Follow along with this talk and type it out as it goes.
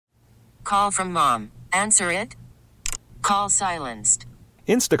Call from mom. Answer it. Call silenced.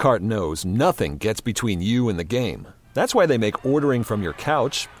 Instacart knows nothing gets between you and the game. That's why they make ordering from your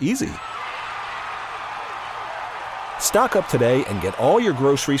couch easy. Stock up today and get all your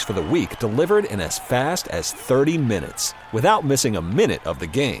groceries for the week delivered in as fast as 30 minutes without missing a minute of the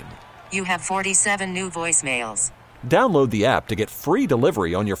game. You have 47 new voicemails. Download the app to get free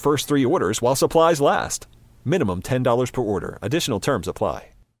delivery on your first 3 orders while supplies last. Minimum $10 per order. Additional terms apply.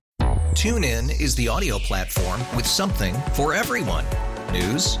 TuneIn is the audio platform with something for everyone.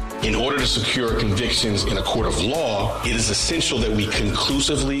 News. In order to secure convictions in a court of law, it is essential that we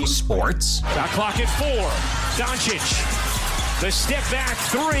conclusively. Sports. Got clock at 4. Doncic. The step back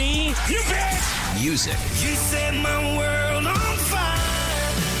 3. You bet. Music. You set my world on fire.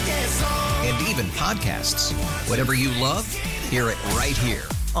 Yes, and even podcasts. Whatever you love, hear it right here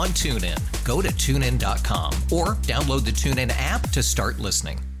on TuneIn. Go to TuneIn.com or download the TuneIn app to start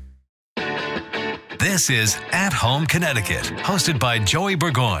listening. This is At Home Connecticut, hosted by Joey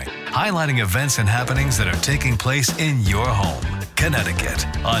Burgoyne, highlighting events and happenings that are taking place in your home, Connecticut,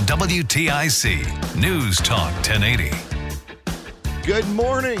 on WTIC News Talk 1080. Good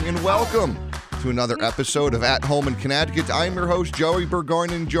morning and welcome to another episode of At Home in Connecticut. I'm your host, Joey Burgoyne,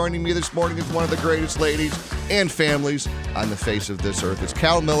 and joining me this morning is one of the greatest ladies and families on the face of this earth. It's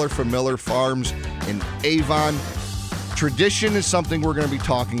Cal Miller from Miller Farms in Avon. Tradition is something we're going to be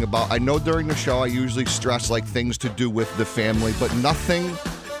talking about. I know during the show I usually stress like things to do with the family, but nothing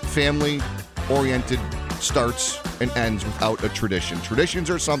family-oriented starts and ends without a tradition.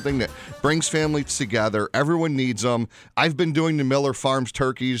 Traditions are something that brings families together. Everyone needs them. I've been doing the Miller Farms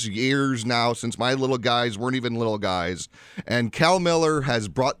turkeys years now, since my little guys weren't even little guys. And Cal Miller has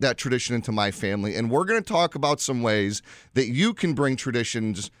brought that tradition into my family, and we're going to talk about some ways that you can bring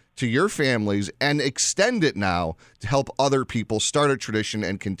traditions to your families and extend it now to help other people start a tradition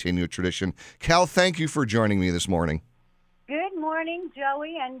and continue a tradition. Cal, thank you for joining me this morning. Good morning,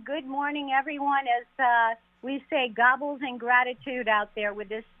 Joey, and good morning, everyone, as we say gobbles and gratitude out there with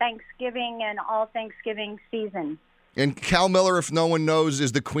this Thanksgiving and all Thanksgiving season. And Cal Miller, if no one knows,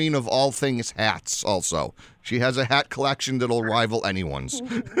 is the queen of all things hats also. She has a hat collection that'll rival anyone's.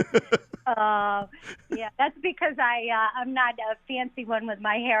 Yeah, that's because I'm not a fancy one with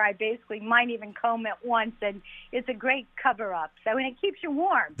my hair. I basically might even comb it once, and it's a great cover-up. So, and it keeps you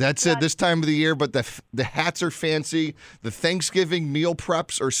warm. That's it this time of the year, but the hats are fancy. The Thanksgiving meal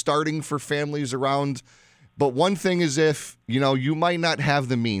preps are starting for families around. But one thing is, if, you might not have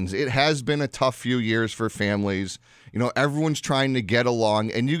the means. It has been a tough few years for families. Everyone's trying to get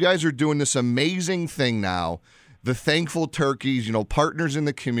along, and you guys are doing this amazing thing now. The Thankful Turkeys, partners in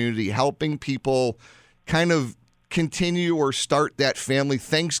the community, helping people kind of continue or start that family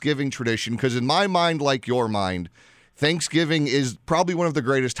Thanksgiving tradition. Because in my mind, like your mind, Thanksgiving is probably one of the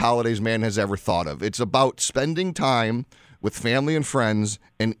greatest holidays man has ever thought of. It's about spending time with family and friends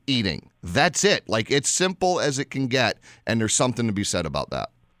and eating. That's it. Like, it's simple as it can get, and there's something to be said about that.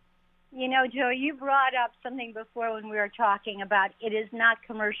 Joe, you brought up something before when we were talking about it is not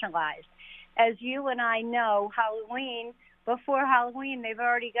commercialized. As you and I know, before Halloween, they've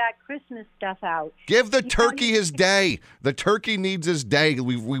already got Christmas stuff out. Give the turkey his day. The turkey needs his day.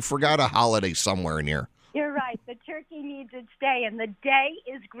 We forgot a holiday somewhere in here. You're right. The turkey needs its day, and the day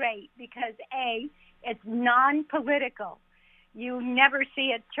is great because, A, it's non-political. You never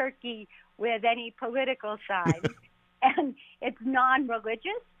see a turkey with any political side, and it's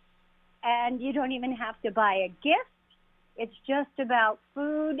non-religious, and you don't even have to buy a gift. It's just about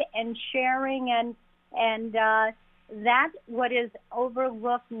food and sharing, and that's what is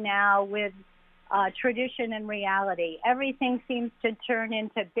overlooked now with tradition and reality. Everything seems to turn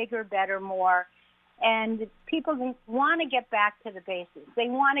into bigger, better, more, and people want to get back to the basics. They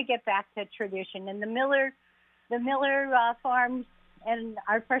want to get back to tradition, and the Miller Farms and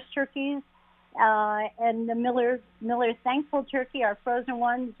our fresh turkeys and the Miller Thankful Turkey, our frozen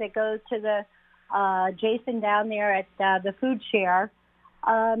ones that go to the Jason down there at the food share,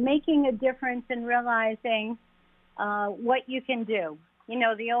 making a difference and realizing what you can do.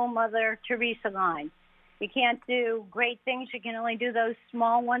 The old Mother Teresa line. You can't do great things. You can only do those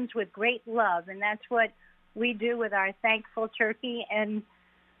small ones with great love. And that's what we do with our Thankful Turkey. And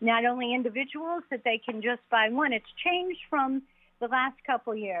not only individuals that they can just buy one. It's changed from the last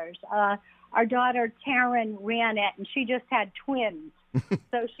couple years. Our daughter, Taryn, ran it, and she just had twins.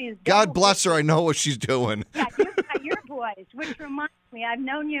 So she's God bless her. I know what she's doing. Yeah, you've got your boys, which reminds me, I've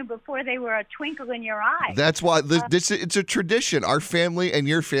known you before they were a twinkle in your eye. That's why it's a tradition. Our family and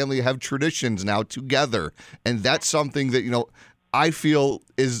your family have traditions now together, and that's something that I feel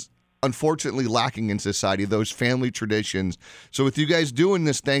is unfortunately lacking in society, those family traditions. So with you guys doing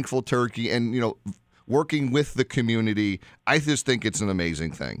this Thankful Turkey and, working with the community, I just think it's an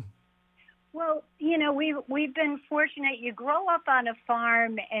amazing thing. Well, we've been fortunate. You grow up on a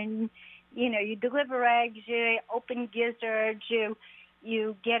farm and, you deliver eggs, you open gizzards, you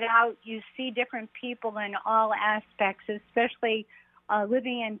get out, you see different people in all aspects, especially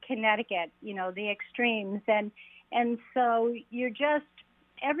living in Connecticut, the extremes. And so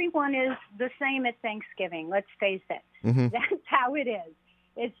everyone is the same at Thanksgiving, let's face it. Mm-hmm. That's how it is.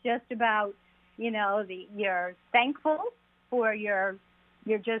 It's just about, you're thankful for you're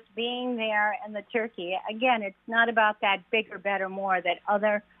just being there and the turkey. Again, it's not about that bigger, better, more that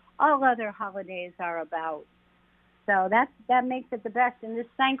all other holidays are about. So that makes it the best. And this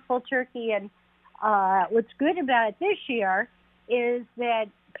Thankful Turkey, and what's good about it this year is that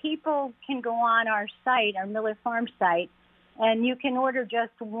people can go on our site, our Miller Farm site, and you can order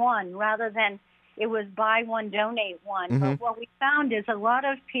just one rather than it was buy one, donate one. Mm-hmm. But what we found is a lot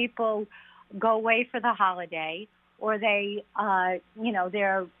of people go away for the holiday, or they,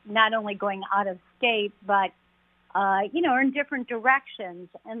 they're not only going out of state, but, are in different directions.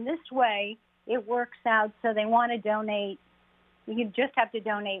 And this way it works out. So they want to donate. You just have to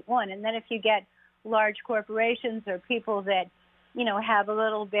donate one. And then if you get large corporations or people that, have a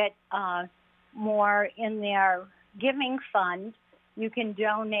little bit more in their giving fund, you can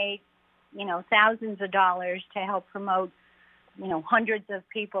donate, thousands of dollars to help promote, hundreds of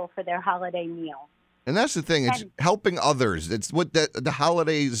people for their holiday meal. And that's the thing. It's helping others. It's what the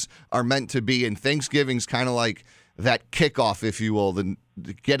holidays are meant to be. And Thanksgiving's kind of like that kickoff, if you will, to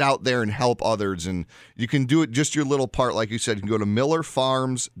get out there and help others. And you can do it just your little part. Like you said, you can go to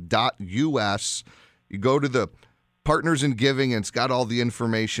millerfarms.us. You go to the Partners in Giving, and it's got all the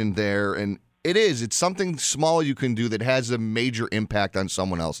information there. And it's something small you can do that has a major impact on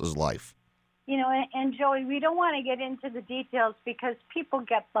someone else's life. And Joey, we don't want to get into the details because people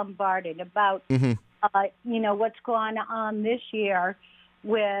get bombarded about, what's going on this year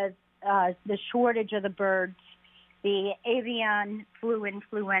with the shortage of the birds, the avian flu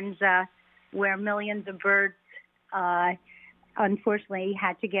influenza, where millions of birds, unfortunately,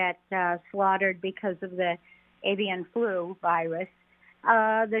 had to get slaughtered because of the avian flu virus.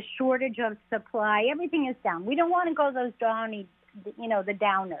 The shortage of supply, everything is down. We don't want to go those downy, the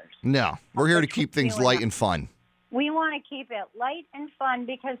downers. No, we're here to keep things light and fun. We want to keep it light and fun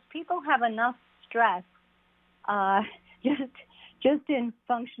because people have enough stress just in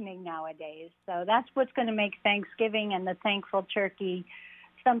functioning nowadays. So that's what's going to make Thanksgiving and the Thankful Turkey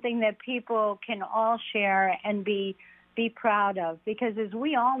something that people can all share and be proud of. Because as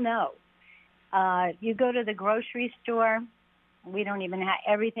we all know, you go to the grocery store, we don't even have,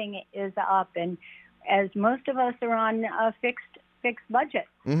 everything is up. And as most of us are on a fixed budget,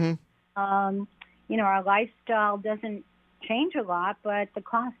 mm-hmm. Our lifestyle doesn't change a lot, but the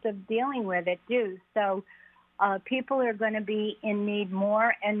cost of dealing with it do. So people are going to be in need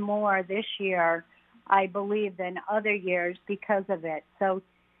more and more this year, I believe, than other years because of it. So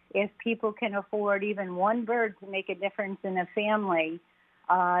if people can afford even one bird to make a difference in a family,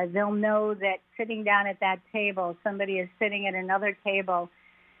 they'll know that sitting down at that table, somebody is sitting at another table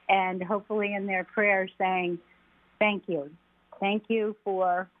and hopefully in their prayers saying, thank you. Thank you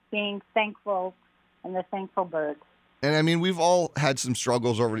for being thankful and the thankful birds. And I mean, we've all had some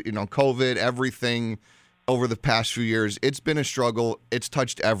struggles over, COVID, everything over the past few years. It's been a struggle. It's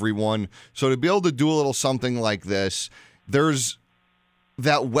touched everyone. So to be able to do a little something like this, there's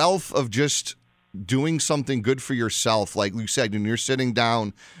that wealth of just doing something good for yourself. Like you said, when you're sitting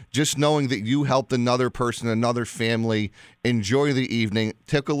down, just knowing that you helped another person, another family enjoy the evening,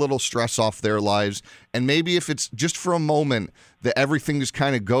 took a little stress off their lives. And maybe if it's just for a moment that everything just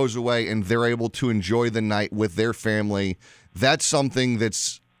kind of goes away and they're able to enjoy the night with their family, that's something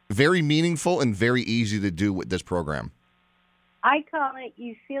that's very meaningful and very easy to do with this program. I call it,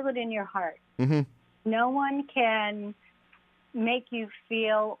 you feel it in your heart. Mm-hmm. No one can make you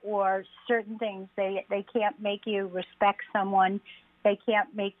feel, or certain things, they can't make you respect someone, they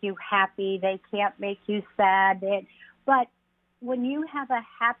can't make you happy, they can't make you sad. But when you have a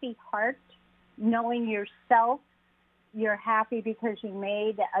happy heart, knowing yourself, you're happy because you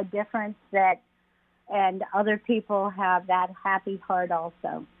made a difference, and other people have that happy heart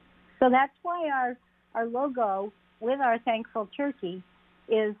also. So that's why our logo with our Thankful Turkey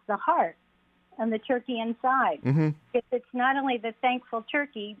is the heart and the turkey inside. Mm-hmm. It's not only the Thankful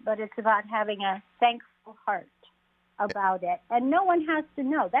Turkey, but it's about having a thankful heart about it. And no one has to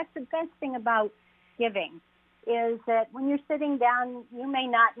know. That's the best thing about giving, is that when you're sitting down, you may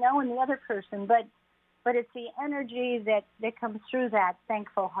not know in the other person, but it's the energy that comes through that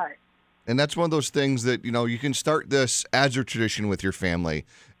thankful heart. And that's one of those things that, you can start this as a tradition with your family.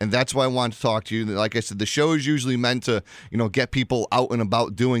 And that's why I want to talk to you. Like I said, the show is usually meant to, get people out and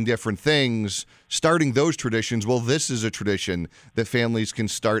about doing different things, starting those traditions. Well, this is a tradition that families can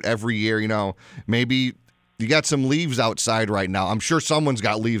start every year. Maybe you got some leaves outside right now. I'm sure someone's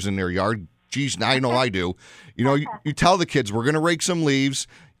got leaves in their yard. Geez, I know I do. You tell the kids, we're going to rake some leaves.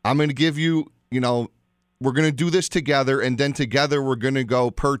 I'm going to give you, we're going to do this together, and then together we're going to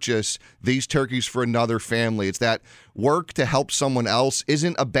go purchase these turkeys for another family. It's that work to help someone else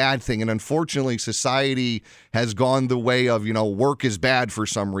isn't a bad thing. And unfortunately, society has gone the way of, work is bad for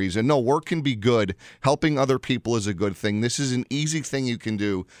some reason. No, work can be good. Helping other people is a good thing. This is an easy thing you can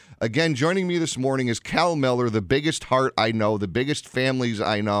do. Again, joining me this morning is Cal Miller, the biggest heart I know, the biggest families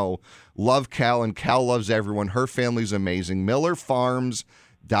I know. Love Cal, and Cal loves everyone. Her family's amazing.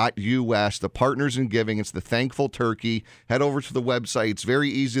 MillerFarms.us, the partners in giving. It's the Thankful Turkey. Head over to the website. It's very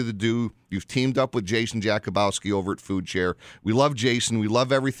easy to do. You've teamed up with Jason Jakubowski over at Food Share. We love Jason. We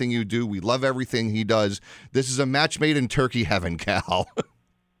love everything you do. We love everything he does. This is a match made in turkey heaven, Cal.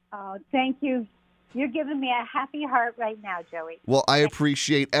 Oh, thank you. You're giving me a happy heart right now, Joey. Well, I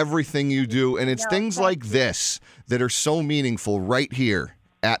appreciate everything you do, and it's things like this that are so meaningful right here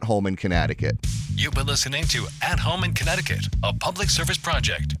at home in Connecticut. You've been listening to At Home in Connecticut, a public service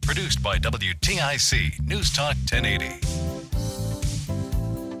project produced by WTIC News Talk 1080.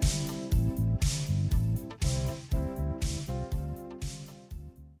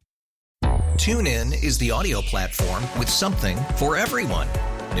 TuneIn is the audio platform with something for everyone.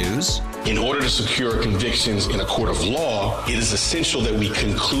 News. In order to secure convictions in a court of law, it is essential that we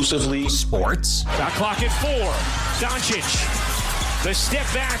conclusively. Sports. Shot clock at 4. Doncic. The step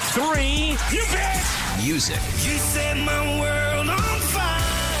back 3. You bet. Music. You set my world on fire.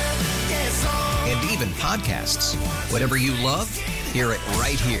 Yes, and even podcasts. Whatever you love, hear it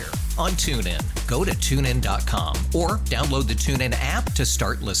right here on TuneIn. Go to TuneIn.com or download the TuneIn app to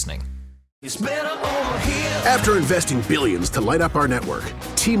start listening. It's better over here. After investing billions to light up our network,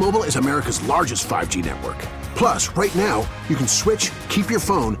 T-Mobile is America's largest 5G network. Plus, right now, you can switch, keep your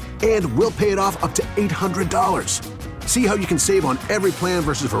phone, and we'll pay it off up to $800. See how you can save on every plan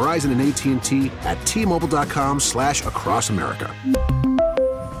versus Verizon and AT&T at T-Mobile.com/across America.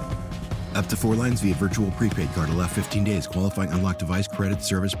 Up to 4 lines via virtual prepaid card. Allow 15 days. Qualifying unlocked device credit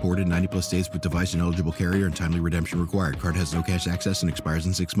service ported 90+ states with device and eligible carrier and timely redemption required. Card has no cash access and expires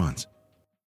in 6 months.